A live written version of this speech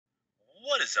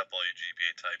is up, all you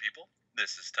GBA type people?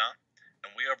 This is Tom,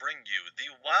 and we are bringing you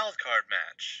the Wildcard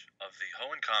match of the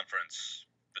Hoenn Conference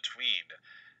between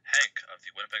Hank of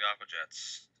the Winnipeg Aqua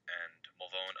and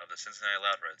Mulvone of the Cincinnati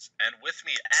Loudreds. And with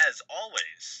me, as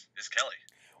always, is Kelly.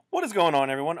 What is going on,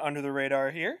 everyone? Under the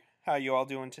radar here. How you all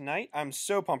doing tonight? I'm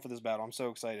so pumped for this battle. I'm so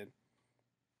excited.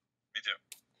 Me too.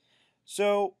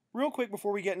 So, real quick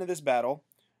before we get into this battle,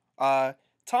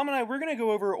 Tom and I, we're going to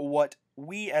go over what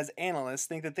we as analysts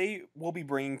think that they will be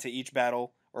bringing to each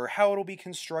battle, or how it'll be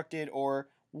constructed,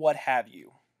 or what have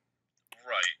you.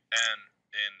 Right, and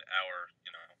in our,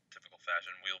 typical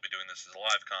fashion, we'll be doing this as a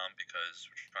live com because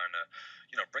we're trying to,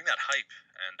 bring that hype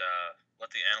and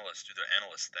let the analysts do their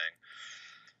analyst thing.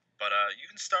 But you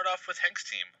can start off with Hank's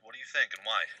team. What do you think and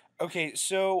why? Okay,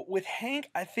 so with Hank,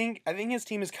 I think his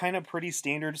team is kind of pretty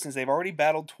standard since they've already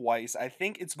battled twice. I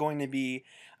think it's going to be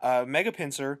Mega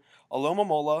Pinsir,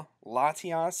 Alomomola,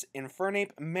 Latias,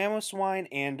 Infernape, Mamoswine,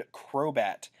 and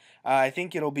Crobat. I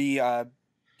think it'll be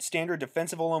standard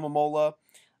defensive Alomomola,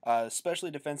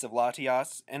 especially defensive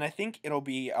Latias, and I think it'll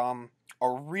be a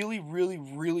really, really,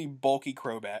 really bulky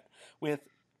Crobat with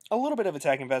a little bit of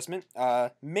attack investment,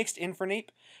 mixed Infernape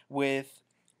with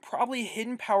probably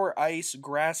Hidden Power Ice,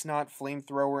 Grass Knot,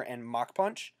 Flamethrower, and Mach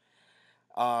Punch.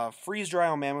 Freeze Dry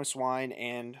on Mamoswine,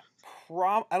 and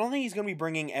I don't think he's going to be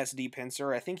bringing SD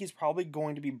Pinsir. I think he's probably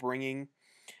going to be bringing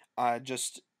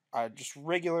just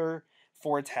regular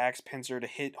 4 attacks Pinsir to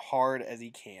hit hard as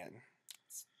he can.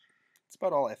 That's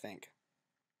about all I think.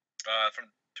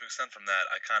 To extend from that,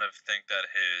 I kind of think that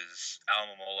his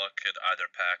Alomomola could either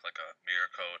pack like a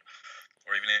Mirror Coat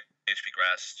or even HP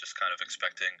Grass, just kind of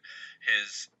expecting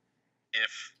his,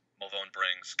 if Mulvone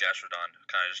brings Gastrodon,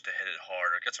 kind of just to hit it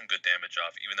hard or get some good damage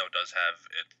off, even though it does have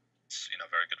its,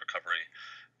 very good recovery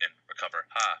and recover.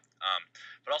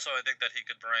 But also I think that he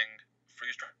could bring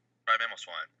Freeze Dry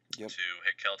Mamoswine to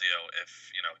hit Keldeo if,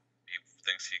 he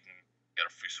thinks he can get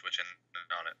a free switch in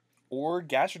on it. Or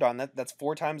Gastrodon, that's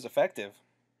 4 times effective.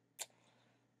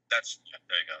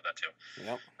 There you go, that too.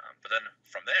 Yep. But then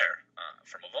from there,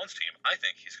 from Mulvone's team, I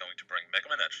think he's going to bring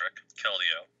Mega Manectric,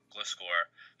 Keldeo,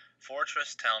 Gliscor,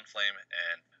 Fortress, Talonflame,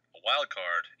 and a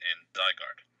Wildcard in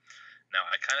Zygarde. Now,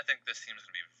 I kind of think this team is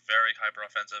going to be very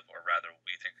hyper-offensive, or rather,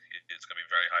 we think it's going to be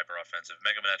very hyper-offensive.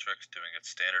 Mega Manectric doing its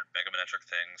standard Mega Manectric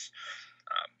things.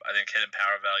 I think hidden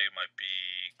power value might be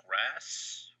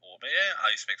Grass. Well, yeah,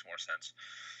 Ice makes more sense.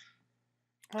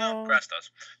 No, Grass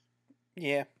does.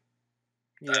 Yeah.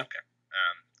 Yeah. Okay.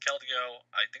 Keldeo,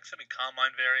 I think it's going to be Calm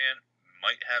Mind variant.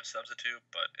 Might have Substitute,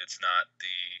 but it's not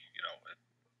the,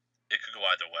 it could go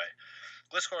either way.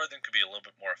 Gliscor, I think, could be a little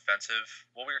bit more offensive.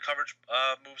 What were your coverage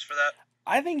moves for that?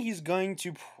 I think he's going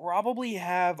to probably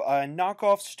have a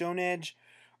knockoff Stone Edge,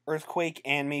 Earthquake,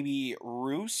 and maybe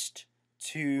Roost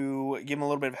to give him a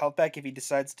little bit of health back if he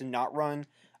decides to not run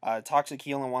Toxic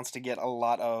Heal and wants to get a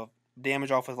lot of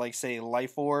damage off with, like, say,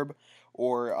 Life Orb,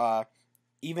 or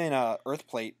even Earth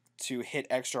Plate to hit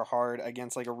extra hard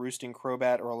against like a Roosting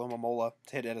Crobat or a Alomomola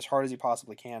to hit it as hard as he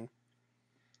possibly can.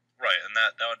 Right, and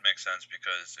that would make sense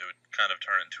because it would kind of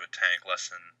turn into a tank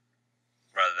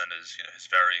rather than his his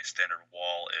very standard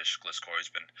wall-ish Gliscor.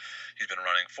 He's been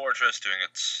running Fortress, doing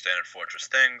its standard Fortress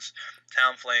things.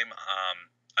 Talonflame,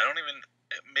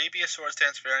 maybe a Swords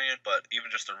Dance variant, but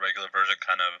even just a regular version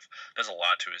kind of does a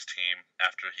lot to his team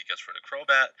after he gets rid of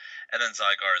Crobat. And then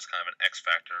Zygarde is kind of an X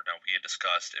factor. Now, we had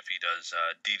discussed if he does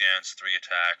D-Dance, 3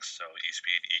 attacks, so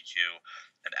E-Speed, EQ,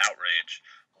 and Outrage.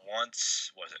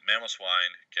 Once,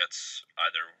 Mamoswine gets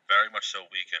either very much so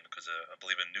weakened, because I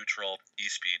believe in neutral,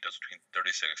 E-Speed does between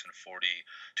 36 and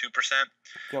 42%.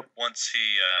 Yep. Once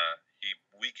he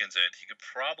weakens it, he could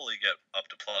probably get up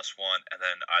to +1 and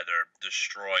then either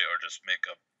destroy or just make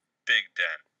a big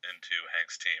dent into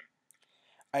Hank's team.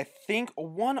 I think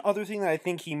one other thing that I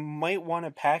think he might want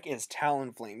to pack is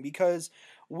Talonflame, because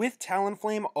with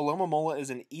Talonflame, Alomomola is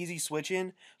an easy switch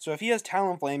in, so if he has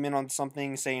Talonflame in on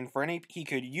something, say Infernape, he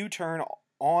could U-turn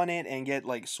on it and get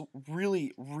like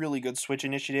really, really good switch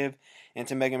initiative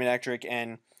into Mega Manectric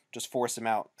and just force him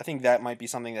out. I think that might be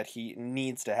something that he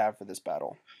needs to have for this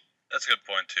battle. That's a good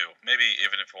point, too. Maybe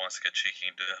even if he wants to get cheeky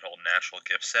and do that whole natural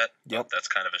gift set,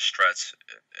 that's kind of a stretch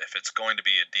if it's going to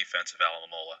be a defensive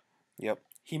Alomomola. Yep.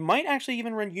 He might actually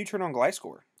even run U-turn on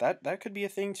Gliscor. That could be a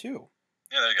thing, too.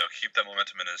 Yeah, there you go. Keep that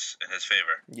momentum in his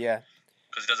favor. Yeah.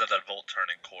 Because he does have that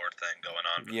volt-turning core thing going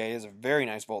on. Yeah, he has a very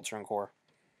nice volt-turn core.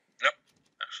 Yep.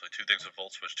 Actually, 2 things with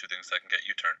Volt Switch, 2 things that can get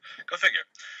U-turn. Go figure.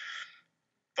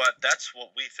 But that's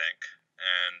what we think,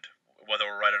 and whether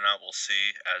we're right or not, we'll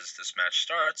see as this match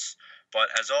starts. But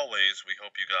as always, we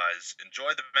hope you guys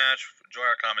enjoy the match, enjoy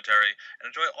our commentary, and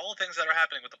enjoy all the things that are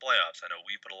happening with the playoffs. I know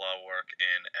we put a lot of work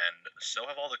in, and so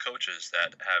have all the coaches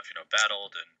that have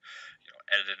battled and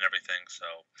edited and everything. So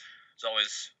as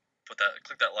always, click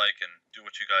that like and do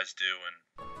what you guys do. And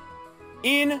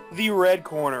in the red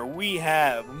corner, we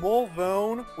have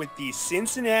Mulvone with the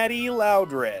Cincinnati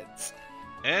Loudreds.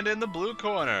 And in the blue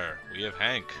corner, we have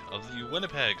Hank of the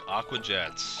Winnipeg Aqua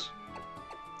Jets.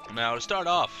 Now, to start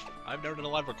off, I've never done a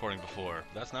live recording before.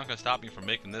 But that's not going to stop me from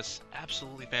making this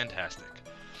absolutely fantastic.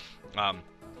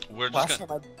 Last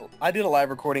time I did a live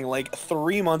recording like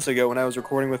 3 months ago when I was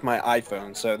recording with my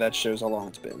iPhone, so that shows how long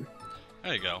it's been.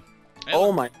 There you go. And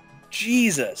oh my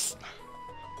Jesus!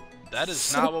 That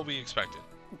is not what we expected.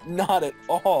 Not at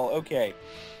all. Okay.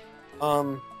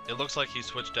 It looks like he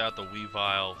switched out the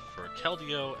Weavile for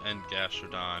Keldeo and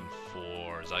Gastrodon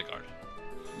for Zygarde.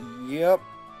 Yep.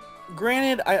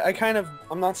 Granted,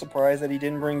 I'm not surprised that he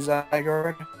didn't bring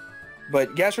Zygarde,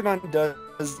 but Gastrodon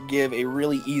does give a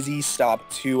really easy stop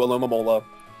to Alomomola.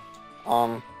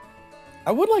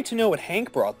 I would like to know what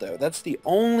Hank brought, though. That's the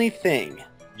only thing.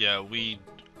 Yeah, we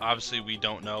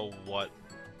don't know what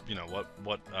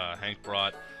Hank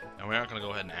brought, and we aren't going to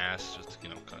go ahead and ask just to,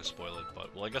 kind of spoil it,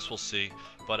 but, well, I guess we'll see.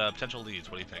 But potential leads,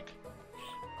 what do you think?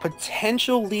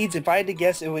 Potential leads, if I had to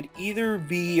guess, it would either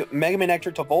be Mega Man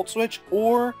Nectar to Volt Switch,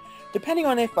 or, depending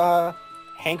on if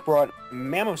Hank brought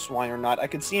Mamoswine or not, I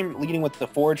could see him leading with the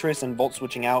Fortress and Volt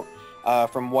Switching out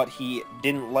from what he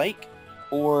didn't like,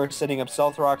 or setting up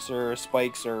Stealth Rocks or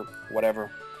Spikes or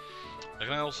whatever. I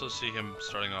can also see him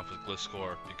starting off with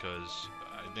Gliscor, because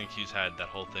I think he's had that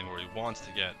whole thing where he wants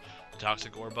to get the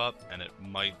Toxic Orb up, and it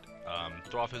might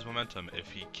throw off his momentum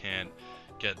if he can't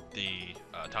get the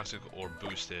Toxic Orb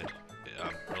boosted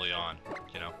early on,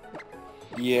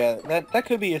 Yeah, that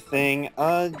could be a thing.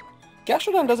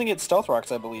 Gastrodon doesn't get Stealth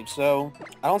Rocks, I believe, so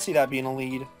I don't see that being a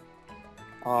lead.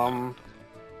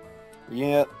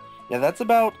 Yeah, that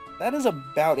is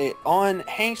about it. On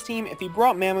Hank's team, if he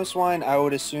brought Mamoswine, I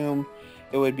would assume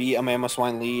it would be a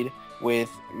Mamoswine lead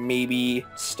with maybe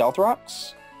Stealth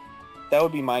Rocks. That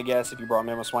would be my guess if he brought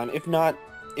Mamoswine. If not,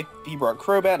 if he brought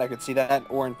Crobat, I could see that,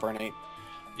 or Infernape.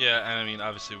 Yeah, and I mean,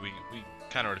 obviously, we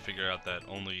kind of already figured out that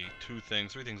only three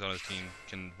things on his team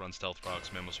can run Stealth Rocks,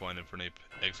 Mamoswine, Infernape,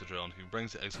 Exeggutor, and who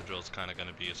brings the Exeggutor is kind of going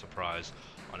to be a surprise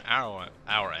on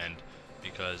our end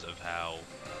because of how,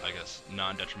 I guess,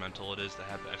 non-detrimental it is to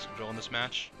have Exeggutor in this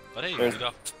match. But hey, lead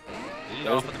off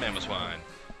with the Mamoswine.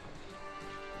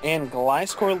 And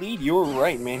Gliscor lead, you were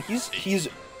right, man. He's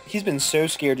been so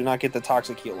scared to not get the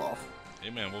Toxic Heal off. Hey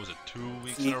man, what was it, 2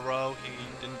 weeks in a row he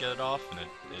didn't get it off, and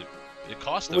it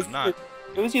cost him not.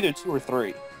 It was either 2 or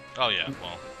 3. Oh yeah,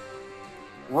 well.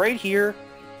 Right here,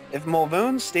 if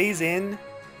Mulvone stays in,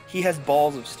 he has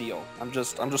balls of steel. I'm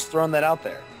just throwing that out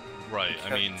there. Right.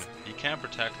 I mean, he can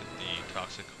protect the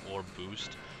Toxic Orb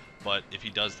boost, but if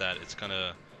he does that, it's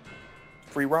gonna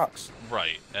free rocks.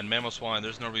 Right. And Mamoswine,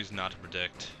 there's no reason not to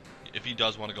predict. If he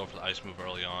does want to go for the ice move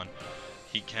early on,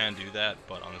 he can do that,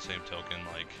 but on the same token,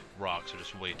 like, rocks are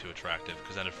just way too attractive,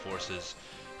 because then it forces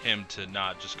him to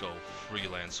not just go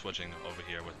freelance switching over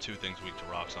here with 2 things weak to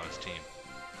rocks on his team.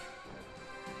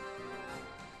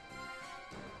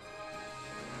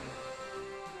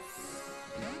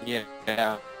 Yeah.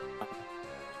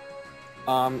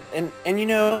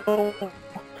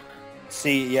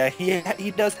 See, yeah,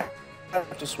 he does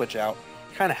have to switch out.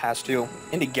 Kind of has to.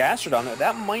 Into Gastrodon, though,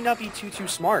 that might not be too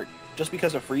smart, just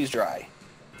because of Freeze Dry.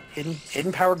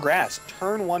 Hidden Power Grass.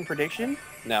 Turn 1 prediction?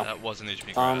 No. That wasn't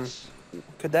HP Grass.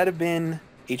 Could that have been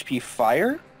HP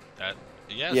Fire?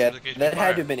 Yeah, that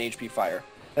had to have been HP Fire.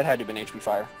 That had to have been HP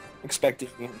Fire. Expecting.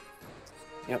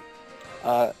 Yep.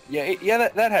 That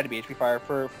had to be HP Fire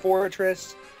for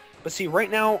Fortress. But see,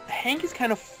 right now, Hank is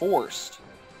kind of forced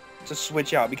to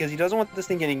switch out because he doesn't want this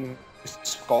thing getting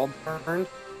Scald burned.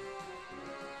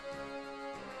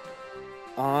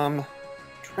 Trying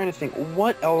to think,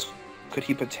 what else could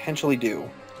he potentially do?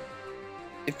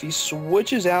 If he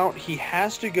switches out, he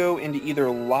has to go into either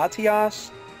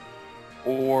Latias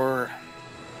or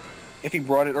if he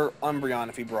brought it, or Umbreon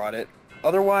if he brought it.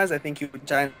 Otherwise, I think he would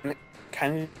kind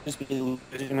of just be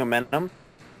losing momentum.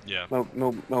 Yeah.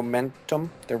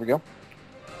 Momentum. There we go.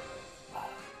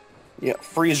 Yeah,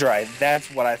 Freeze Dry. That's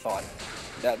what I thought.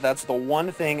 That's the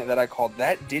one thing that I called.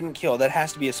 That didn't kill. That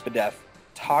has to be a Spadef.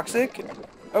 Toxic?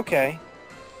 Okay.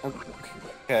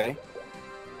 Okay.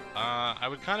 I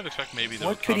would kind of expect maybe the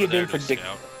what could he have been predicting?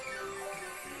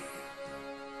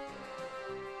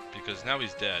 Because now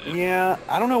he's dead. Yeah,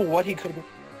 I don't know what he could have.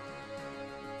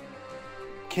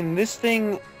 Can this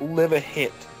thing live a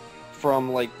hit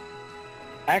from like.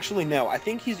 Actually, no. I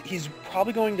think he's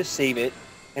probably going to save it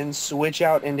and switch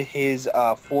out into his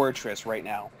Fortress right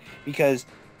now, because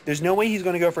there's no way he's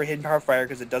going to go for Hidden Power Fire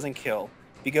because it doesn't kill.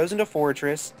 If he goes into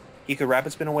Fortress, he could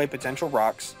Rapid Spin away potential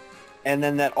rocks, and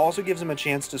then that also gives him a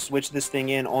chance to switch this thing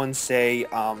in on, say,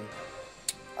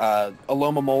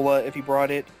 Alomomola if he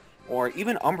brought it, or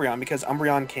even Umbreon, because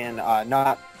Umbreon can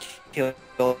not kill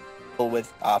with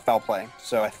Foul Play.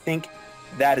 So I think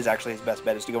that is actually his best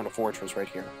bet, is to go into Fortress right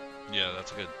here. Yeah,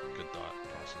 that's a good thought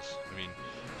process. I mean,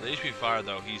 the HP Fire,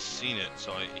 though, he's seen it,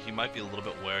 so he might be a little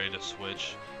bit wary to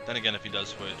switch. Then again, if he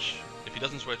doesn't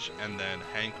switch, and then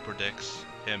Hank predicts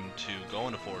him to go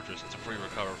into Fortress, it's a free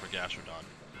recover for Gastrodon.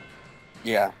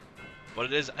 Yeah.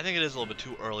 But I think it is a little bit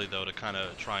too early, though, to kind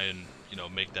of try and,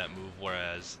 make that move,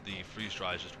 whereas the Freeze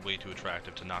Dry is just way too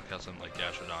attractive to knock out something like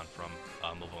Gastrodon from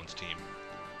Mulvone's team.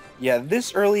 Yeah,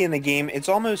 this early in the game, it's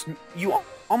almost, you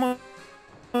almost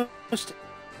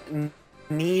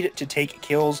need to take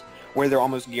kills where they're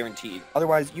almost guaranteed.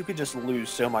 Otherwise, you could just lose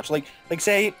so much. Like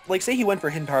say he went for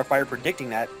Hidden Power Fire predicting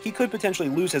that, he could potentially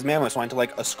lose his Mamoswine to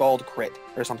like a Scald crit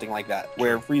or something like that,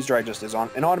 where Freeze Dry just is on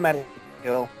an automatic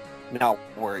kill, not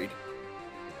worried.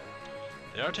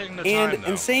 They are taking their time, though.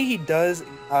 And say he does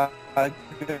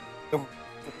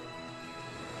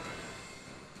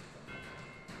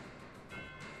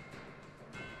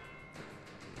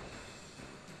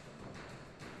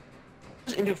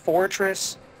into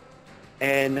Fortress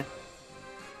and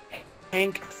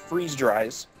Hank Freeze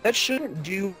Dries. That shouldn't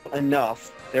do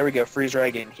enough. There we go, Freeze Dry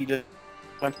again. He just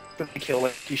went for the kill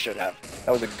like he should have.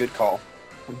 That was a good call.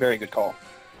 A very good call.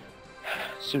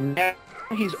 So now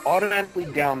he's automatically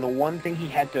down the one thing he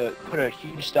had to put a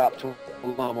huge stop to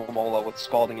Alomomola with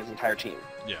scalding his entire team.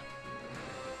 Yeah.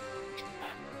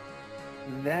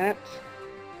 That...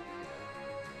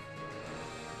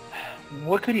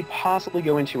 What could he possibly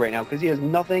go into right now? Because he has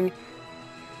nothing.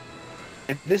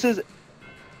 If this is,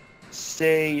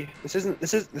 say,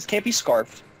 this can't be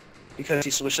Scarfed because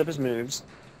he switched up his moves.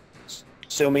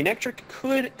 So Manectric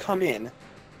could come in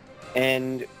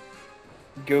and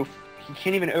go. He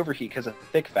can't even overheat because of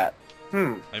Thick Fat.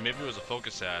 Like maybe it was a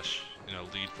Focus Sash,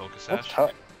 lead Focus Sash. That's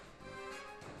tough.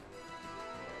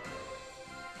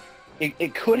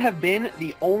 It could have been.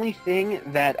 The only thing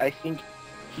that I think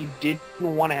he didn't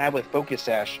want to have with Focus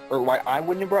Sash, or why I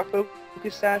wouldn't have brought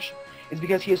Focus Sash, is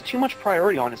because he has too much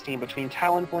priority on his team between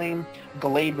Talonflame,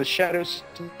 Gallade with Shadow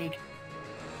Sneak,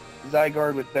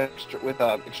 Zygarde with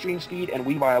Extreme Speed, and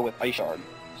Weavile with Ice Shard.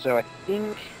 So I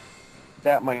think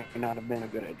that might not have been a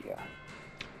good idea.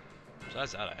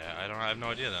 Besides that, I have no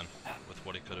idea then with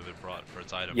what he could have been brought for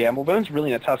its item. Yeah, Mulvone's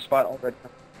really in a tough spot already.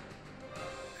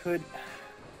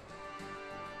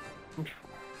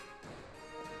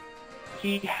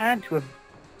 He had to have...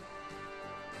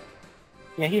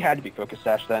 Yeah, he had to be Focus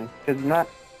Sash then, because not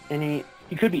any...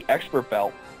 He could be Expert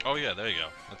Belt. Oh yeah, there you go.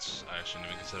 I shouldn't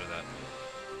even consider that.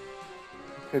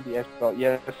 Could be Expert Belt.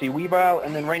 Yeah, see, Weavile,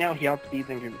 and then right now he outspeeds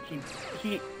and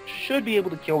he should be able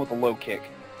to kill with a low kick.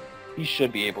 He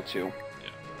should be able to.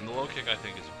 Yeah, and the low kick I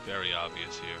think is very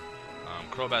obvious here.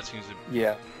 Crobat seems to...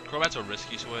 Yeah. Crobat's a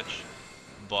risky switch,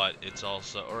 but it's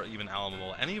also... Or even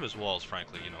Alomomola. Any of his walls,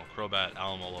 frankly, Crobat,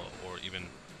 Alomomola, or even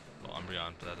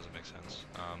Umbreon, but that doesn't make sense.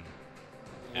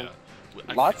 Yeah.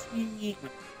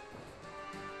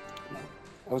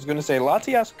 I was going to say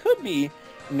Latias could be...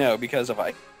 No, because of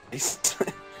Ice.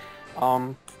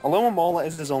 Alomomola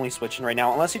is his only switching right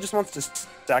now, unless he just wants to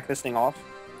stack this thing off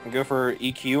and go for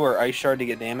EQ or Ice Shard to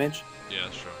get damage. Yeah,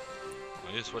 that's true.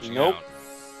 Well, he's switching Nope. out.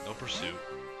 No Pursuit.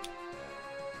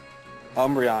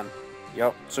 Umbreon.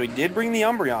 Yep. So he did bring the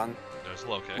Umbreon. There's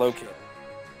low kick. Low kick.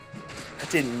 That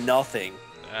did nothing.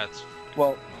 That's...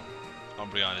 Well,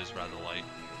 Umbreon is rather light.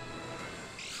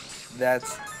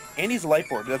 that's... And he's Life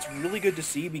Orb. That's really good to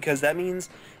see because that means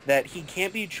that he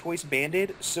can't be Choice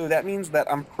Banded. So that means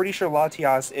that I'm pretty sure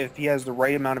Latias, if he has the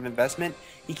right amount of investment,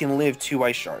 he can live 2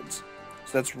 Ice Shards.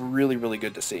 So that's really, really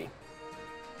good to see.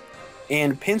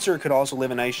 And Pinsir could also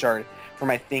live an Ice Shard from,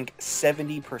 I think,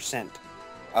 70%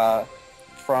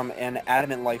 from an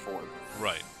Adamant Life Orb.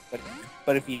 Right.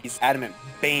 But if he's Adamant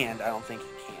Banned, I don't think he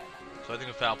can. So I think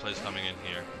a Foul Play is coming in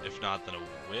here. If not, then a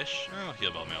Wish. Oh,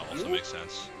 Heal Bell may also make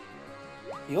sense.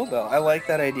 Heal Bell. I like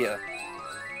that idea.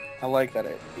 I like that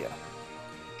idea.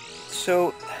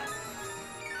 So,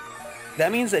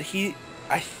 that means that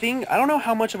I don't know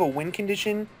how much of a win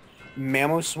condition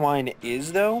Mamoswine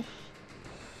is, though.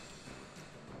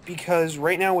 Because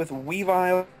right now with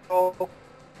Weavile,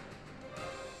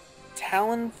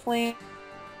 Talonflame...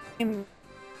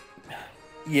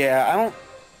 Yeah,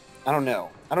 I don't know.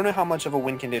 I don't know how much of a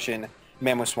win condition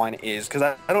Mamoswine is, because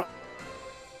I don't...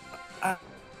 uh,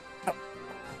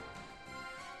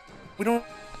 we don't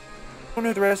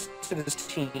know the rest of his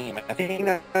team. I think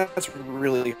that's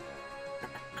really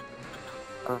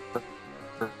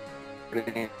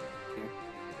hurting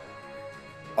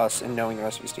us in knowing the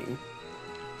rest of his team.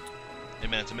 Hey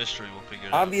man, it's a mystery. We'll figure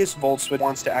it Obvious Voltswood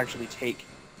wants to actually take.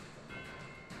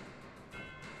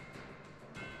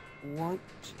 What?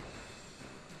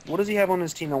 What does he have on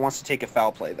his team that wants to take a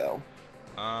foul play though?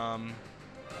 out. Did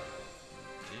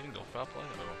he even go foul play? I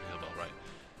don't know if he's about right.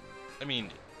 I mean,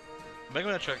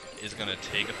 Megametric is gonna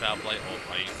take a foul play. Oh,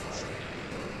 right.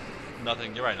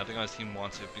 Nothing. You're right. Nothing on his team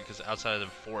wants it because outside of the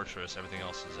Fortress, everything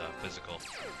else is physical.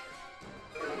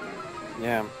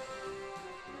 Yeah.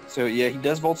 So yeah, he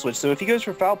does Volt Switch. So if he goes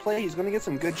for foul play, he's gonna get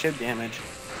some good chip damage.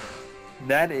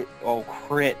 Oh,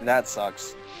 crit. That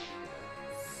sucks.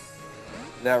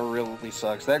 That really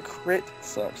sucks. That crit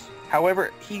sucks.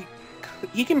 However, he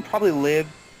can probably live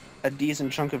a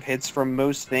decent chunk of hits from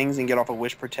most things and get off a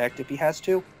Wish Protect if he has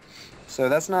to. So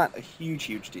that's not a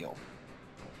huge deal.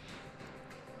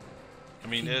 I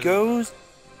mean, he goes.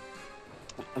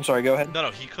 I'm sorry. Go ahead.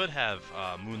 No, he could have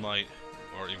Moonlight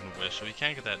or even Wish, so he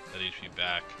can get that HP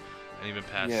back and even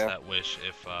pass that Wish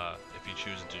if he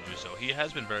chooses to do so. He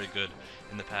has been very good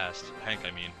in the past, Hank,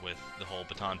 I mean, with the whole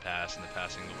baton pass and the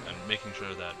passing and making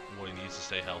sure that what he needs to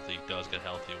stay healthy does get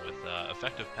healthy with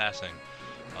effective passing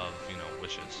of,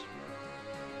 wishes.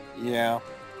 Yeah.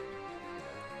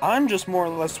 I'm just more or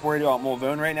less worried about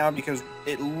Mulvone right now because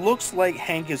it looks like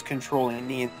Hank is controlling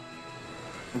the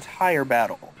entire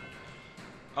battle.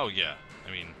 Oh, yeah.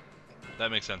 I mean,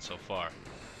 that makes sense so far.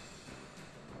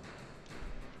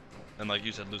 And like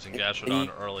you said, losing Gastrodon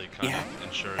early kind of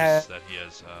ensures that he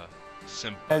has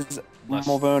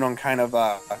Mulvone on kind of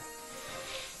on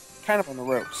the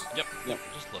ropes. Yep.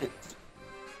 Just a little.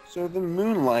 So the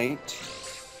Moonlight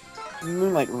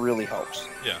really helps.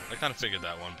 Yeah, I kind of figured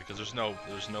that one because there's no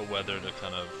weather to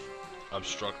kind of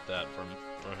obstruct that from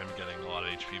him getting a lot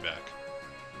of HP back.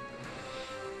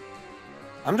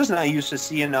 I'm just not used to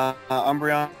seeing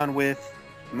Umbreon with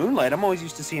Moonlight. I'm always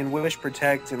used to seeing Wish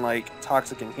Protect and like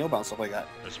Toxic and Heal Bounce, stuff like that.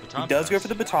 He does go for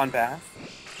the Baton Path.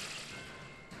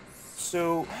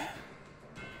 So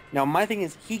now my thing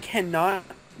is he cannot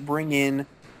bring in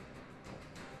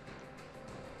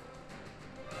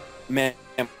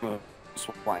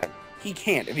Swine. He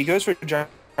can't. If he goes for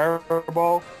Gyro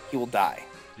Ball, he will die.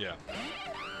 Yeah.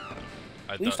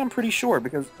 At least I'm pretty sure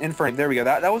because Inferno. There we go.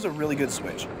 That was a really good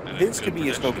switch. This could be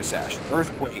his Focus Sash.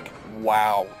 Earthquake.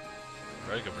 Wow.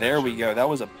 Very good. There we go. That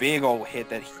was a big old hit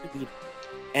that he needed.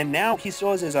 And now he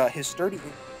still has his sturdy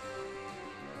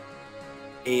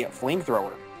a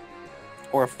flamethrower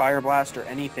or a fire blast or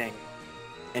anything,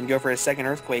 and go for a second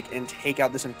Earthquake and take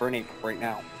out this Infernape right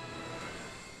now.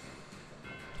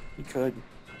 He could.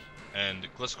 And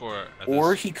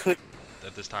Gliscor he could.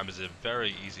 At this time is a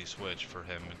very easy switch for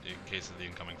him in case of the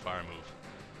incoming fire move.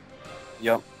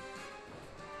 Yep.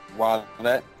 Wow,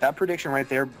 that prediction right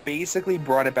there basically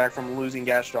brought it back from losing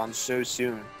Gastrodon so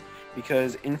soon,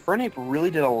 because Infernape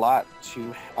really did a lot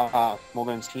to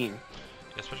Mulvone's team.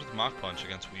 Yeah, especially with Mach Punch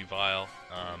against Weavile.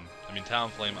 I mean,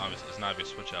 Talonflame obviously is not a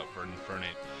switch out for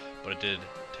Infernape, but it did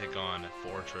take on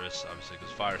Fortress, obviously,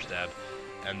 because Fire Stab.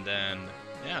 And then,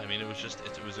 yeah, I mean, it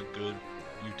was a good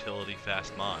utility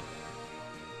fast mod.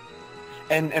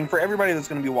 And for everybody that's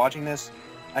going to be watching this,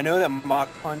 I know that Mach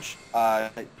Punch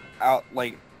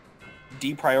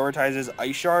deprioritizes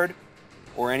Ice Shard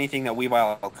or anything that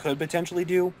Weavile could potentially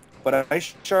do, but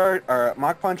Ice Shard or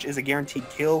Mach Punch is a guaranteed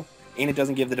kill, and it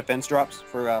doesn't give the defense drops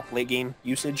for late game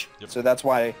usage. Yep. So that's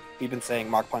why we've been saying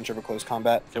Mach Punch over close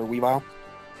combat for Weavile.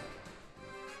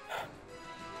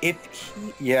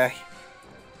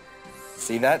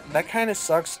 See, that kind of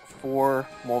sucks for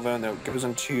Mulvone that goes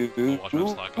into.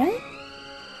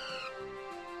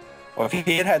 Well, if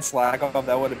he had Slack Off,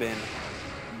 that would have been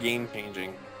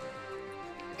game-changing.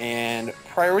 And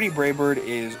Priority Braybird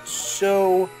is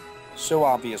so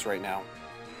obvious right now.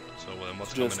 So then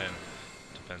what's coming in?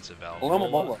 Defensive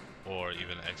Alomomola. Or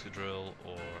even Excadrill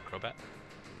or Crobat?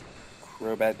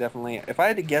 Crobat, definitely. If I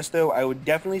had to guess, though, I would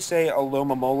definitely say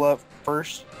Alomomola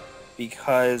first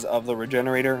because of the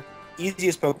Regenerator.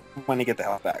 Easiest Pokemon to get the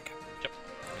health back. Yep.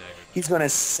 He's going to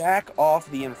sack off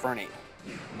the Infernape.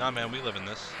 Nah, man, we live in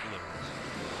this.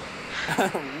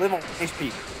 Live on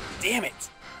HP. Damn it!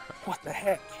 What the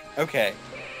heck? Okay.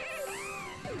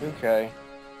 Alright,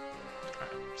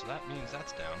 so that means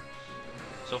that's down.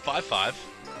 So 5-5.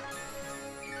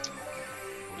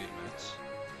 48 minutes.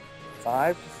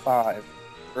 5-5.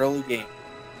 Early game.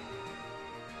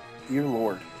 Dear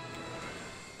Lord.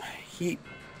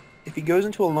 If he goes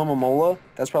into a Lomomola,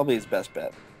 that's probably his best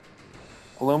bet.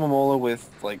 Alomomola with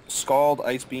like Scald,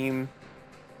 Ice Beam,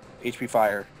 HP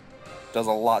Fire does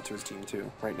a lot to his team too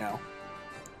right now.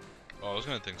 Oh, I was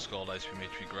gonna think Scald, Ice Beam,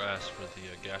 HP Grass for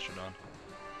the Gastrodon.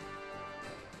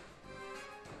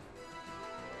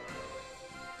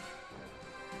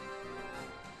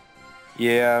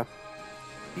 Yeah,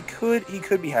 he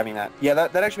could be having that. Yeah,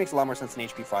 that actually makes a lot more sense than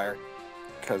HP Fire,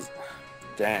 because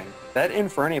dang, that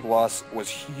Infernape loss was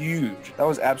huge. That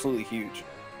was absolutely huge.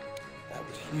 That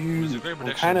was huge. It was a great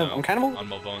prediction I'm kind of on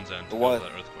Mulvone's end. It was.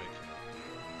 That Earthquake.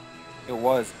 It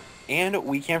was. And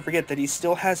we can't forget that he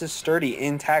still has his Sturdy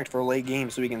intact for late game,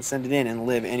 so he can send it in and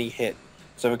live any hit.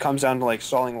 So if it comes down to like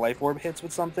stalling Life Orb hits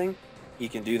with something, he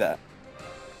can do that.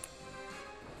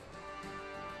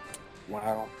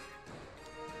 Wow.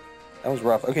 That was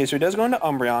rough. Okay, so he does go into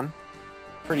Umbreon.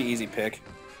 Pretty easy pick.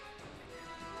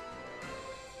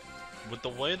 With the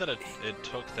way that it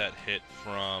took that hit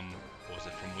from, what was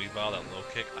it, from Weavile, that low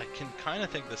kick, I can kind of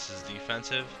think this is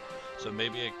defensive. So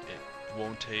maybe it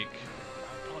won't take,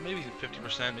 maybe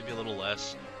 50%, maybe a little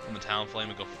less from the Talonflame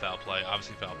and go for Foul Play.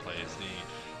 Obviously Foul Play is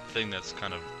the thing that's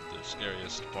kind of the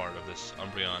scariest part of this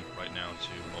Umbreon right now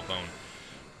to Mulvone.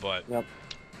 But yep.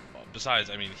 Besides,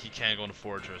 I mean, he can go into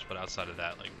Fortress, but outside of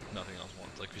that, like, nothing else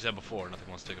wants. Like we said before, nothing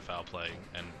wants to take a Foul Play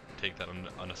and take that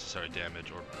unnecessary damage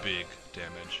or big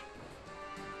damage.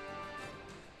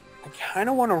 I kind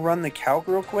of want to run the calc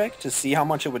real quick to see how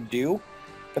much it would do,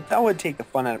 but that would take the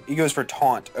fun out of it. He goes for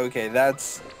Taunt. Okay,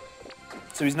 that's...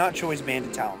 So he's not Choice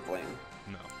Banned to Talonflame.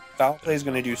 No. Foul Play is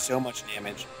going to do so much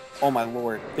damage. Oh my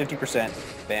lord. 50%.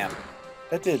 Bam.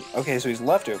 That did... Okay, so he's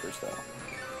Leftovers, though.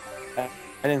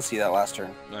 I didn't see that last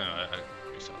turn. No,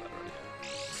 we saw that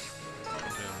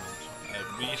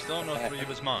already. We still don't know 3 of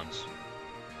his Mons.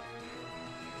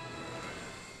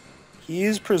 He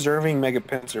is preserving Mega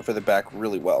Pinsir for the back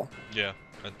really well. Yeah,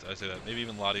 I say that. Maybe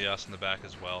even Latias in the back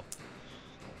as well.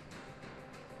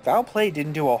 Foul Play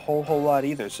didn't do a whole lot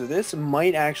either, so this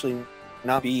might actually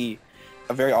not be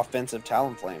a very offensive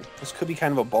Talonflame. This could be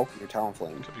kind of a bulkier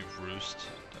Talonflame. It could be Roost,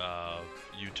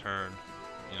 U-turn,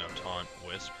 Taunt,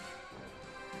 Wisp.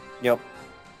 Yep.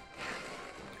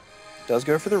 Does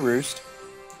go for the Roost.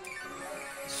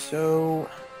 So...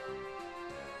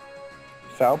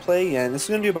 Foul Play, yeah, this is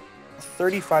going to do about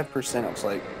 35%, looks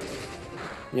like.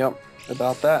 Yep,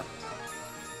 about that.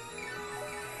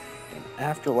 And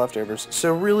after Leftovers.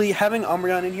 So really, having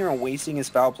Umbreon in here and wasting his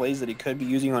Foul Plays that he could be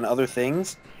using on other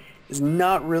things is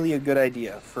not really a good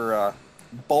idea for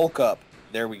bulk up.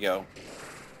 There we go.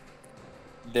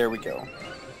 There we go.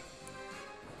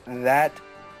 That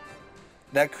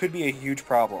could be a huge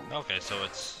problem. Okay, so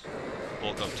it's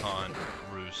Bulk Up Taunt,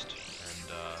 Roost,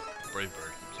 and Brave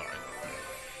Bird. Sorry.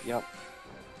 Yep.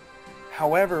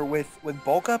 However, with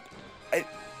Bulk Up,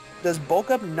 does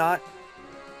Bulk Up not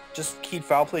just keep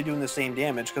Foul Play doing the same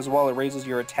damage? Because while it raises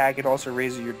your attack, it also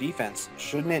raises your defense.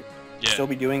 Shouldn't it still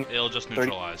be doing... It'll just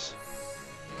neutralize.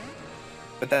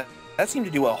 But that seemed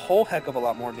to do a whole heck of a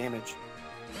lot more damage.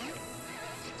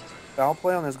 Foul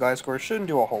Play on this Gliscor shouldn't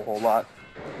do a whole lot.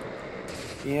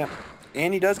 Yeah.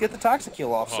 And he does get the Toxic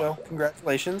Heal off, so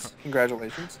congratulations.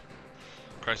 Congratulations.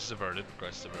 Crisis averted.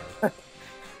 Crisis averted.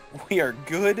 We are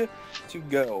good to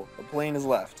go. The plane is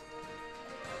left.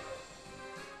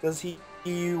 Does he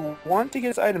want to get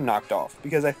his item knocked off?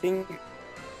 Because I think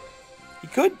he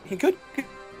could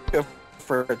go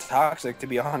for a Toxic, to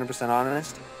be 100%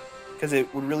 honest. Because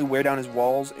it would really wear down his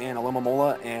walls and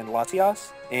Alomomola and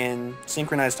Latias. And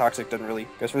Synchronized Toxic doesn't really...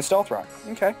 Goes for the Stealth Rock.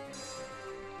 Okay.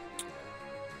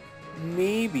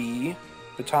 Maybe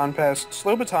Baton Pass...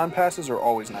 Slow Baton Passes are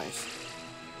always nice.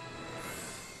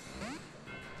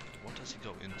 What does he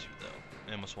go into,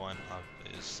 though? Mamoswine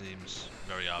seems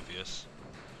very obvious.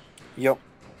 Yep.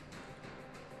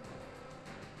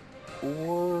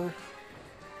 Or...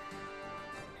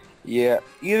 Yeah,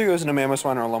 either goes into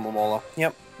Mamoswine or Alomomola.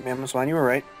 Yep, Mamoswine, you were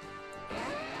right.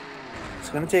 It's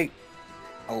going to take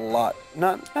a lot.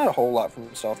 Not a whole lot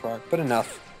from Stealth Rock, but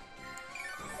enough.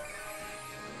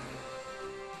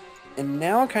 And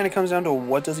now it kind of comes down to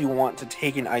what does he want to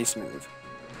take an Ice move.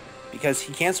 Because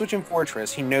he can't switch in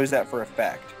Fortress, he knows that for a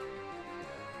fact.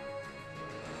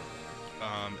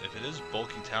 If it is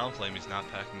bulky Talonflame, he's not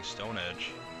packing Stone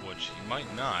Edge, which he might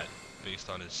not, based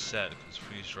on his set, because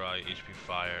Freeze Dry, HP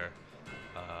Fire,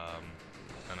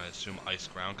 and I assume Ice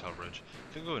Ground coverage.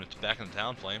 Could go back in the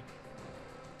Talonflame.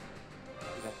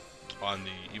 On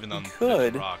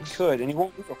the rocks. He could, and he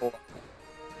won't lose a whole lot.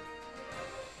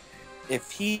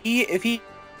 If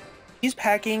he's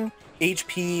packing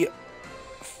HP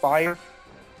Fire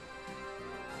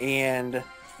and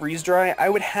Freeze Dry, I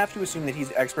would have to assume that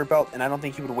he's Expert Belt, and I don't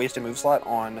think he would waste a move slot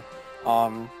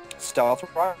on Stealth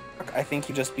Rock, I think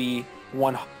he'd just be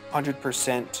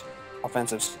 100%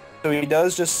 offensive. So he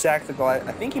does just sack the Gliscor.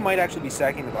 I think he might actually be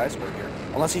sacking the Gliscor here,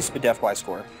 unless he's Spadef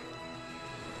Gliscor.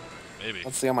 Maybe.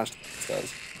 Let's see how much this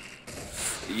does.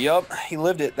 Yup, he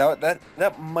lived it.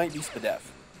 That might be Spadef.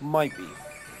 Might be.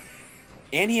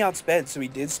 And he outsped, so he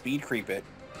did speed creep it.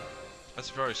 That's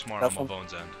very smart on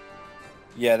Mulvone's end.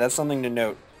 Yeah, that's something to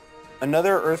note.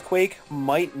 Another Earthquake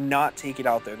might not take it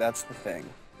out there. That's the thing.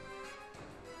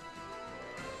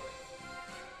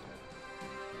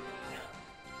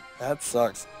 That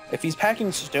sucks. If he's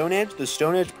packing Stone Edge, the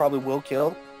Stone Edge probably will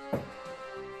kill.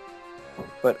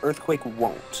 But Earthquake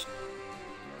won't.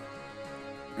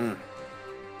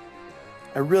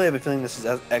 I really have a feeling this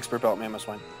is Expert Belt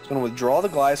Mamoswine. He's going to withdraw the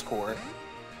Gliscor.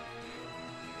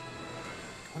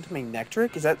 Going to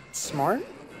Magnectric? Is that smart?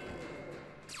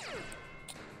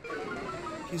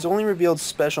 He's only revealed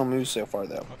special moves so far,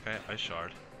 though. Okay, Ice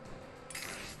Shard.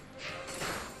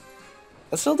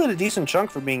 That still did a decent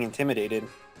chunk for being intimidated.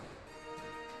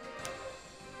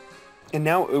 And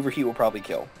now Overheat will probably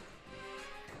kill.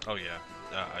 Oh yeah,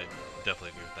 I definitely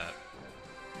agree with that.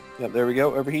 Yep, there we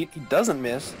go. Overheat. He doesn't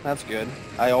miss. That's good.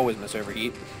 I always miss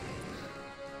Overheat.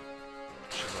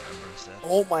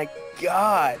 Oh my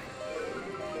god!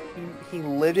 He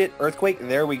lived it. Earthquake.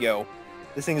 There we go.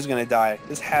 This thing is going to die.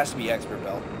 This has to be Expert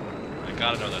Belt. I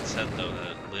gotta know that set, though,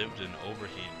 that it lived in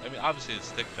Overheat. I mean, obviously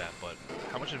it's Thick Fat, but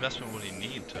how much investment would he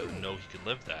need to know he could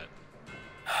live that?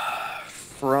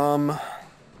 From...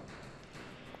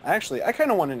 Actually, I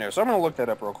kind of want to know, so I'm going to look that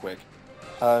up real quick.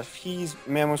 If he's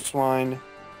Mamoswine,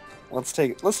 let's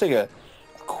take a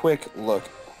quick look.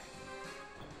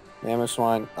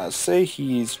 Mamoswine, let's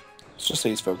just say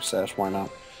he's Focus Sash, why not?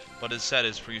 But his set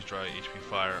is Freeze Dry, HP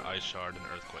Fire, Ice Shard, and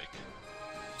Earthquake.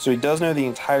 So he does know the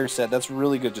entire set. That's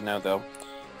really good to know, though.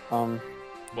 Well,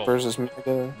 versus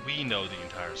Mega. We know the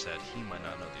entire set. He might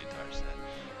not know the entire set.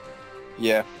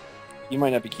 Yeah. You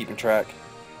might not be keeping track.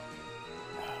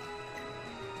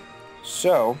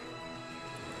 So,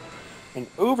 an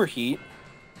Overheat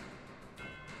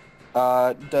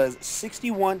does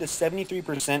 61 to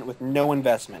 73% with no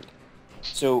investment.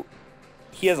 So,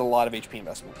 he has a lot of HP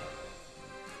investment.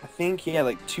 I think he had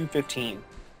like 215.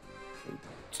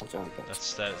 Something like that.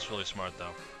 That's really smart, though.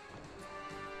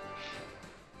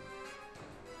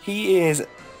 He's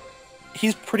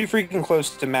pretty freaking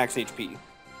close to max HP.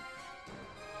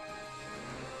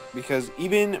 Because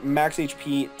even max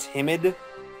HP Timid,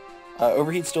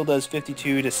 Overheat still does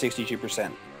 52 to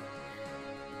 62%.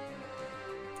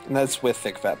 And that's with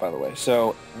Thick Fat, by the way.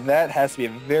 So that has to be a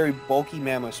very bulky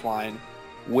Mamoswine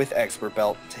with Expert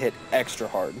Belt to hit extra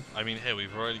hard. I mean, hey,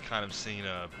 we've already kind of seen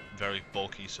a very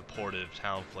bulky, supportive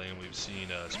Talonflame. We've seen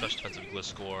a special defensive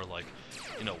Gliscor. Like,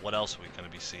 what else are we going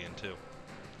to be seeing, too?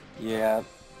 Yeah.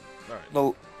 All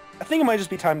right. I think it might just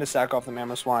be time to sack off the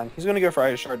Mamoswine. He's going to go for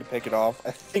Ice Shard to pick it off.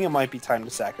 I think it might be time to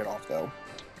sack it off, though.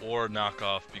 Or knock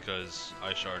off, because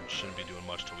Ice Shard shouldn't be doing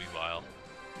much to Weavile.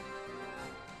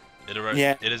 It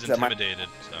is intimidated,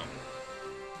 so...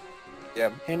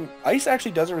 Yeah, and Ice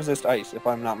actually doesn't resist Ice, if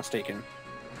I'm not mistaken.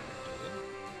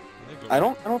 I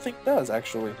don't think it does,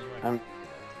 actually. I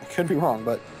could be wrong,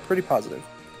 but pretty positive.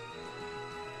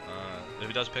 If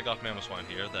he does pick off Mamoswine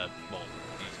here,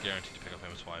 he's guaranteed to pick off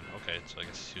Mamoswine. Okay, so I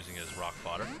guess he's using his rock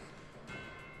fodder.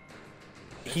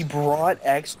 He brought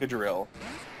Excadrill.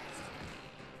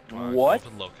 What?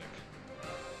 Low kick.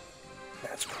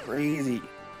 That's crazy.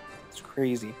 That's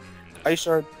crazy. Ice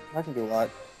Shard, I can do a lot.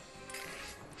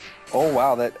 Oh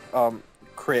wow, that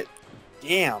crit.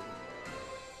 Damn.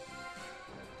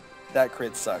 That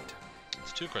crit sucked.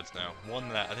 It's 2 crits now.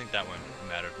 I think that one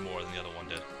mattered more than the other one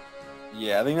did.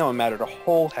 Yeah, I think that one mattered a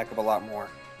whole heck of a lot more.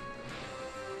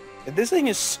 If this thing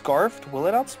is Scarfed, will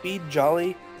it outspeed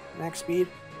Jolly max speed?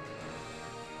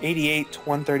 88 to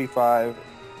 135.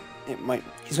 It might.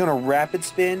 He's gonna Rapid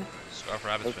Spin. Scarf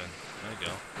Rapid Spin. There you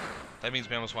go. That means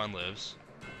Mamoswine lives.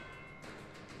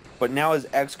 But now his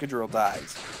Excadrill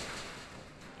dies.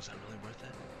 Was that really worth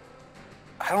it?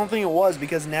 I don't think it was,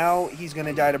 because now he's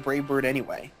gonna die to Brave Bird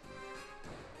anyway.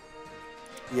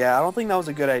 Yeah, I don't think that was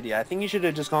a good idea. I think he should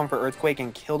have just gone for Earthquake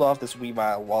and killed off this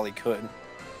Weavile while he could.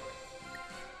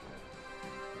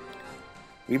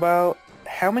 Weavile,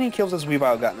 how many kills has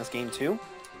Weavile got in this game? 2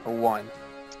 or 1?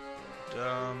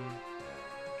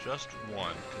 Just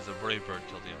 1, because the Brave Bird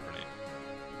killed the Infernape.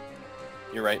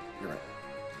 You're right.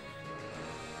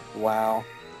 Wow.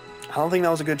 I don't think that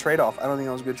was a good trade-off. I don't think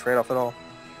that was a good trade-off at all.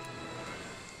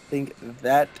 I think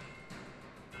that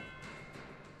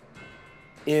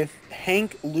if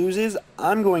Hank loses,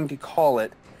 I'm going to call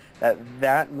it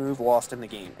that move lost him the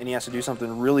game, and he has to do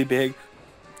something really big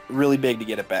to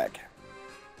get it back.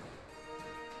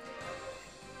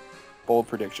 Bold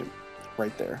prediction.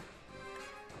 Right there.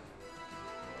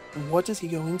 What does he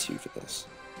go into for this?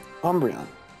 Umbreon.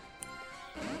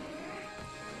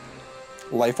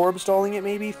 Life Orb stalling it,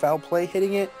 maybe? Foul play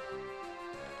hitting it?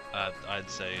 I'd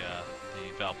say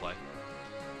the foul play.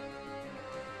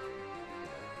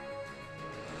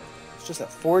 It's just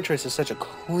that Fortress is such a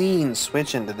clean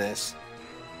switch into this.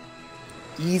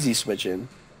 Easy switch in.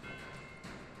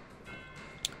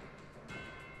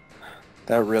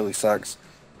 That really sucks.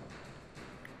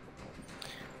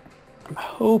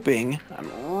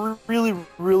 I'm really,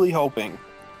 really hoping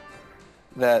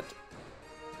that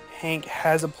Hank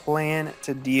has a plan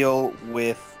to deal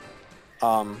with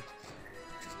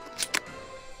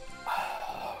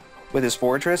his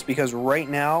Fortress, because right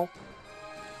now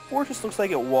Fortress looks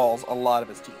like it walls a lot of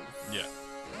his team. Yeah.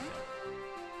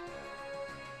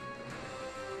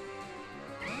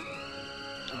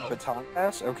 Baton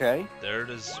pass, okay. There it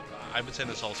is. I've been saying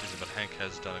this all season, but Hank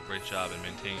has done a great job in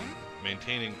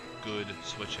maintaining good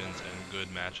switch-ins and good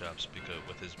matchups, because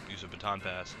with his use of baton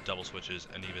pass, double switches,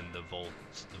 and even the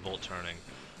volt turning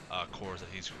cores that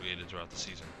he's created throughout the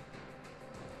season.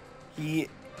 He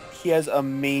has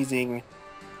amazing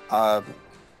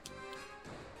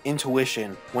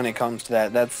intuition when it comes to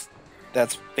that.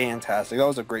 That's fantastic. That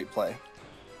was a great play.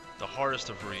 The hardest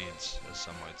of reads, as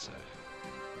some might say.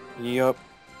 Yup.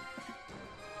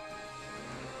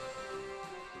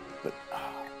 But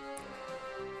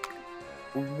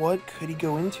what could he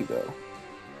go into, though?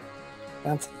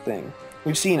 That's the thing.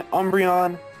 We've seen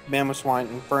Umbreon, Mamoswine,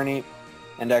 Infernape,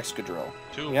 and Excadrill.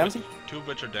 Two of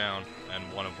which are down, and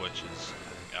one of which is,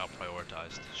 I think,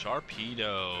 out-prioritized.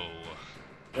 Sharpedo.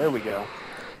 There we go.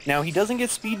 Now, he doesn't get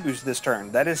Speed Boost this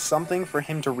turn. That is something for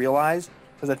him to realize,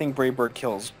 because I think Brave Bird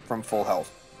kills from full health.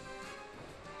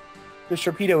 This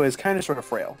Sharpedo is kind of sort of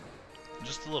frail.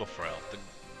 Just a little frail.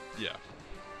 Yeah.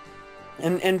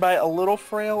 And by a little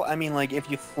frail, I mean, like, if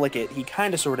you flick it, he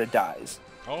kind of sort of dies.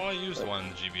 Oh, I used one in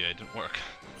the GBA. It didn't work.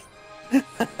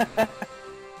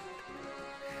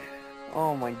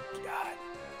 Oh my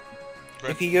god.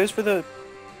 If he goes for the...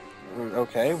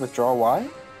 Okay, withdraw Y?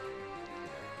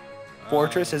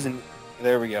 Fortress isn't...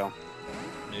 There we go.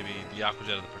 Maybe the Aqua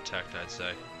Jet of the Protect, I'd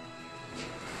say.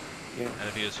 Yeah. And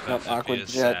if he is, Aqua Jet,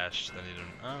 Sash, then he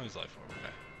didn't... Oh, he's Life Orb, okay.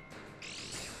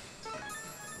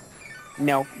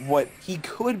 Now, what he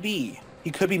could be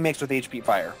mixed with HP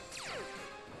Fire.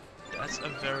 That's a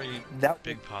very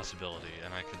big possibility,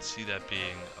 and I could see that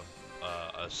being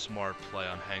a smart play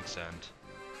on Hank's end.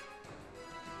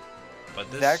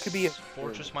 But this could be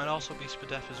Fortress might also be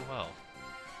Spadef as well.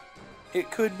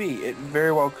 It could be. It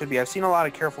very well could be. I've seen a lot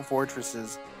of careful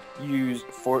Fortresses use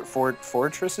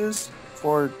Fortresses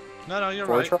for... No, you're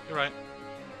right. You're right.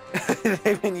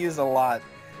 They've been used a lot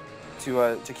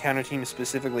to counter team,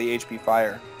 specifically HP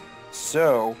Fire.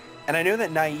 So, and I know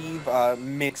that Naive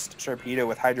mixed Sharpedo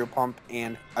with Hydro Pump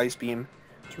and Ice Beam.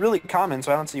 It's really common,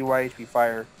 so I don't see why HP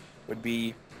Fire would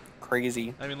be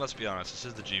crazy. I mean, let's be honest. This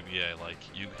is the GBA. Like,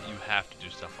 you have to do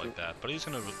stuff like that. But he's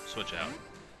gonna switch out.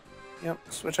 Yep,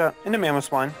 switch out into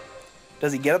Mamoswine.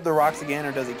 Does he get up the rocks again,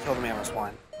 or does he kill the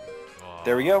Mamoswine? Oh,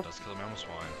 there we go. Does kill the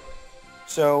Mamoswine.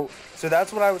 So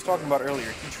that's what I was talking about earlier.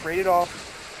 He traded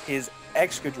off his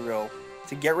Excadrill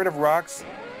to get rid of rocks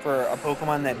for a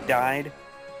Pokemon that died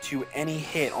to any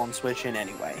hit on Switch in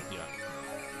anyway. Yeah.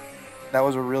 That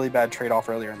was a really bad trade-off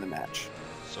earlier in the match.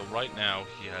 So right now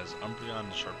he has Umbreon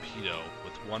and Sharpedo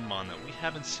with one Mon that we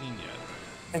haven't seen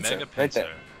yet. Mega Pinsir. Right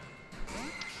there.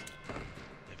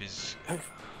 If he's... I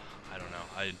don't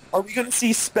know. Are we going to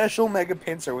see special Mega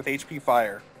Pinsir with HP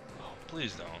Fire? Oh,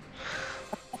 please don't.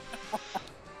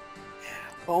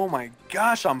 Oh my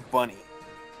gosh, I'm funny.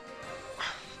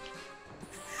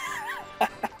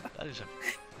 That is a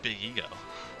big ego.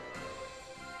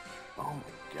 Oh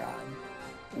my god.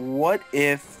 What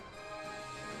if...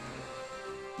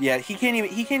 Yeah, he can't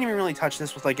even really touch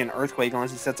this with like an Earthquake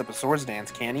unless he sets up a Swords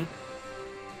Dance, can he?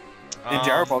 And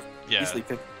Gyro Ball's easily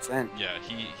 50%. Yeah,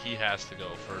 he has to go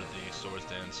for the Swords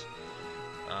Dance.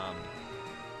 I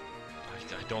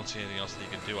don't see anything else that he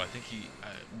can do. I think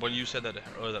when you said that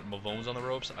Mulvone's on the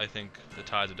ropes, I think the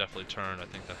tides have definitely turned. I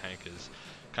think that Hank is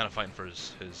kind of fighting for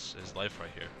his life right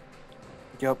here.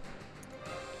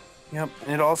 Yep.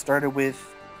 And it all started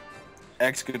with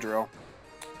Excadrill.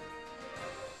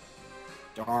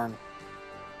 Darn.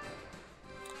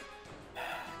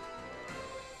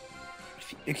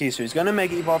 Okay, so he's gonna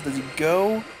Mega Evolve. Does he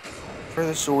go for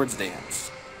the Swords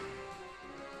Dance?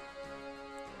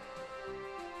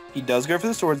 He does go for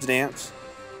the Swords Dance.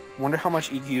 Wonder how much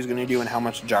EQ is gonna do and how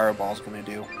much Gyro Ball is gonna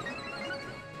do.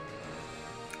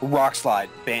 Rock Slide.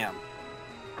 Bam.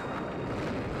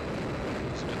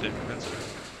 It's a good day for Pinsir.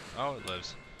 Oh, it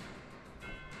lives.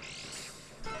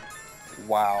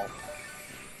 Wow.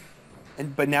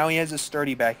 But now he has his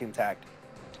sturdy back intact.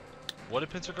 What did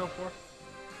Pincer go for?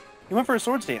 He went for a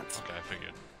sword stance. Okay, I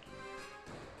figured.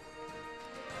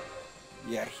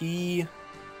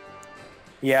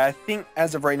 Yeah, I think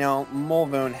as of right now,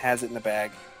 Mulvone has it in the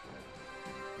bag.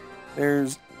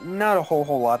 There's not a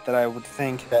whole lot that I would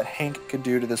think that Hank could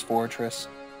do to this fortress.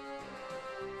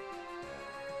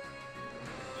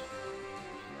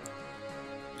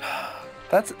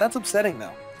 That's upsetting,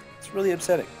 though. It's really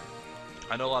upsetting.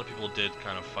 I know a lot of people did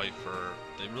kind of fight for.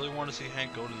 They really want to see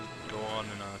Hank go on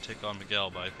and take on Miguel,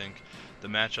 but I think the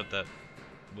matchup that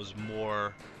was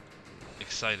more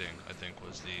exciting, I think,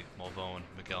 was the Mulvone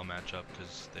Miguel matchup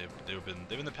because they've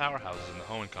been the powerhouses in the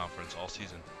Hoenn Conference all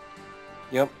season.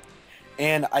 Yep.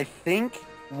 And I think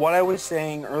what I was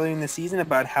saying earlier in the season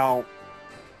about how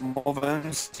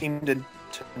Mulvone seemed to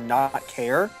not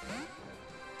care,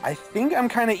 I think I'm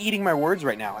kind of eating my words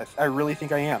right now. I really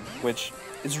think I am, which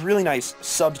is really nice.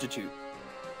 Substitute.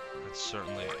 That's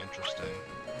certainly interesting.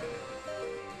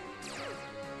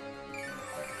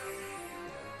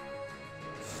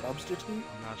 Substitute?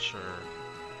 I'm not sure.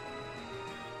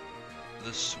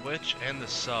 The switch and the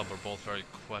sub are both very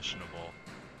questionable.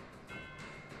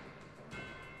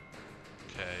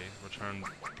 Okay, return.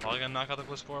 Probably gonna knock out the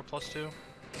Gliscor +2?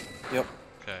 Yep.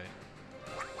 Okay.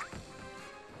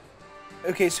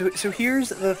 Okay, so here's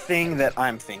the thing that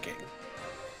I'm thinking.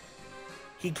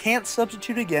 He can't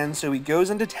substitute again, so he goes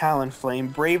into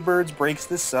Talonflame. Bravebirds breaks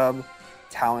the sub.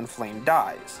 Talonflame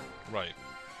dies. Right.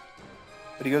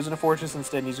 But he goes into Fortress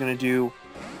instead, and he's going to do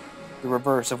the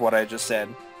reverse of what I just said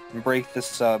and break the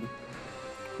sub.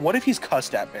 What if he's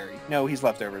cussed at Barry? No, he's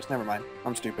leftovers. Never mind.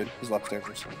 I'm stupid. He's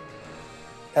leftovers.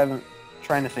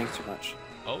 Trying to think too much.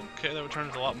 Okay, that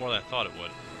returned a lot more than I thought it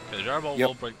would. Okay, the Jarbolt Yep.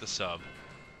 will break the sub.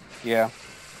 Yeah.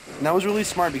 And that was really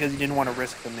smart because he didn't want to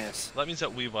risk the miss. That means that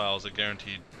Weavile is a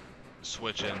guaranteed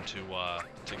switch in to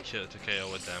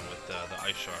KO with them with the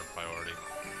Ice Shard priority.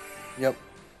 Yep.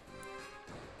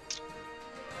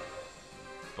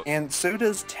 But, and so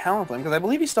does Talonflame, because I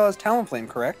believe he still has Talonflame,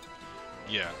 correct?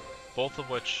 Yeah. Both of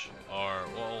which are,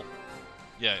 well,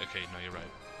 yeah, okay, no, you're right.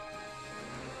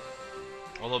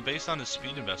 Although based on his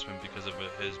speed investment, because of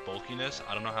his bulkiness,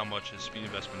 I don't know how much his speed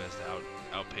investment is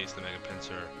to outpace the Mega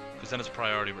Pincer, because then it's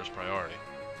priority versus priority.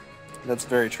 That's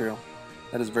very true.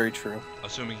 That is very true.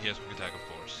 Assuming he has quick attack, of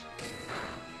course.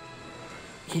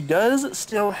 He does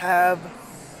still have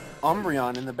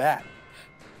Umbreon in the back.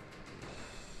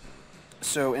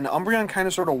 So, and Umbreon kind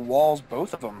of sort of walls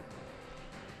both of them.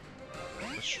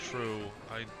 That's true.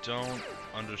 I don't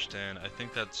understand. I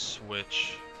think that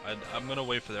switch... I'm going to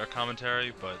wait for their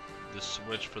commentary, but the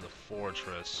switch for the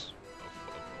Fortress,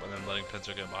 and then letting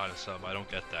Pincer get behind a sub, I don't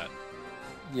get that.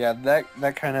 Yeah,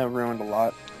 that kind of ruined a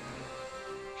lot.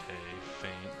 Okay,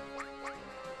 Feint.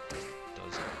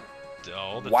 Does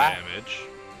all the Wow. damage.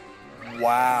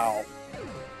 Wow.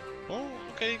 Well,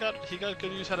 okay, he got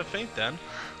good use out of Feint then.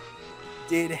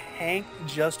 Did Hank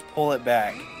just pull it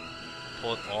back?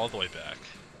 Pull it all the way back.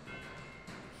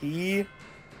 He...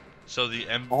 So the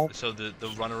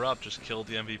runner-up just killed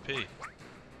the MVP.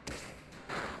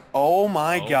 Oh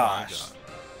my Oh gosh. my god.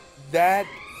 That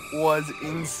was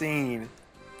insane.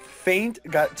 Feint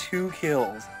got 2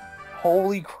 kills.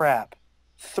 Holy crap.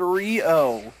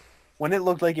 3-0. When it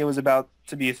looked like it was about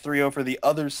to be a 3-0 for the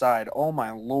other side. Oh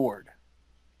my lord.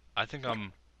 I think wow,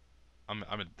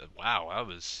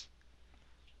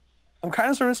 I'm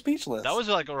kind of sort of speechless. that was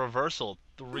like a reversal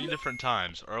 3 different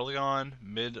times. Early on,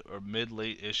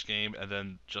 mid-late-ish game, and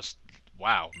then just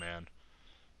wow, man.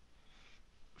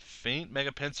 Feint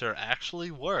Mega Pincer actually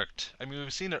worked. I mean,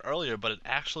 we've seen it earlier, but it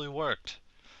actually worked.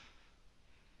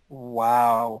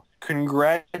 Wow.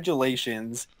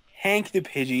 Congratulations, Hank the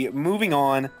Pidgey, moving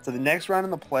on to the next round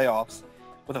in the playoffs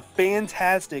with a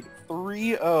fantastic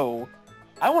 3-0.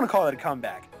 I want to call it a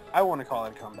comeback.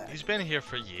 He's been here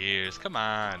for years. Come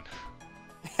on.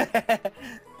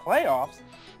 Playoffs?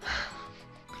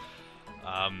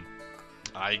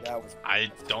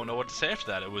 I don't know what to say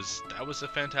after that. That was a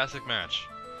fantastic match.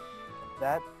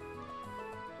 That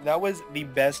was the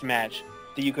best match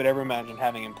that you could ever imagine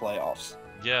having in playoffs.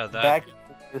 Yeah, that.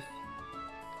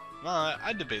 Well,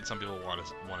 I debate some people want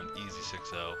an easy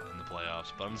 6-0 in the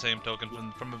playoffs, but on the same token,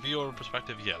 from a viewer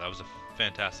perspective, yeah, that was a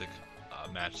fantastic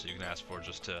match that you can ask for.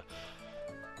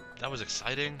 That was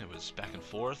exciting. It was back and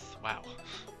forth. Wow.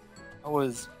 That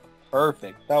was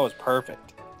perfect.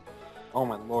 Oh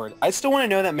my lord. I still want to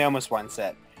know that Mamoswine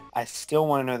set.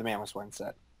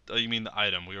 Oh, you mean the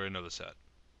item? We already know the set.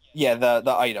 Yeah,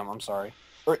 the item, I'm sorry.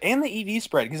 and the EV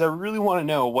spread, because I really want to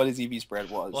know what his EV spread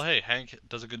Well, was. hey, Hank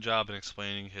does a good job in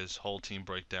explaining his whole team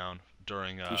breakdown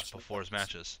during Appreciate before that. his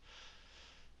matches.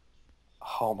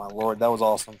 Oh my Okay. lord, that was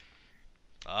awesome.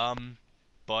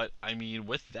 But I mean,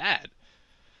 with that,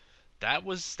 that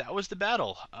was the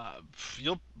battle.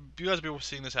 You guys will be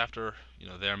seeing this after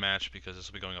their match because this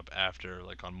will be going up after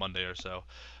like on Monday or so.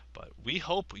 But we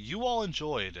hope you all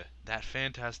enjoyed that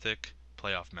fantastic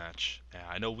playoff match.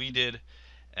 I know we did,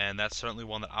 and that's certainly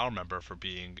one that I'll remember for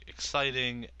being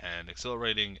exciting and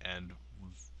exhilarating and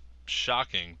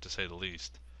shocking to say the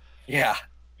least. Yeah,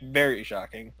 very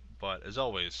shocking. But as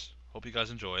always, hope you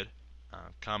guys enjoyed.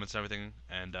 Comments and everything,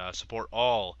 and support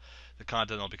all the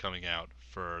content that'll be coming out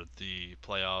for the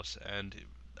playoffs. And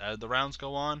as the rounds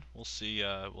go on, we'll see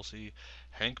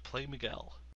Hank play Miguel.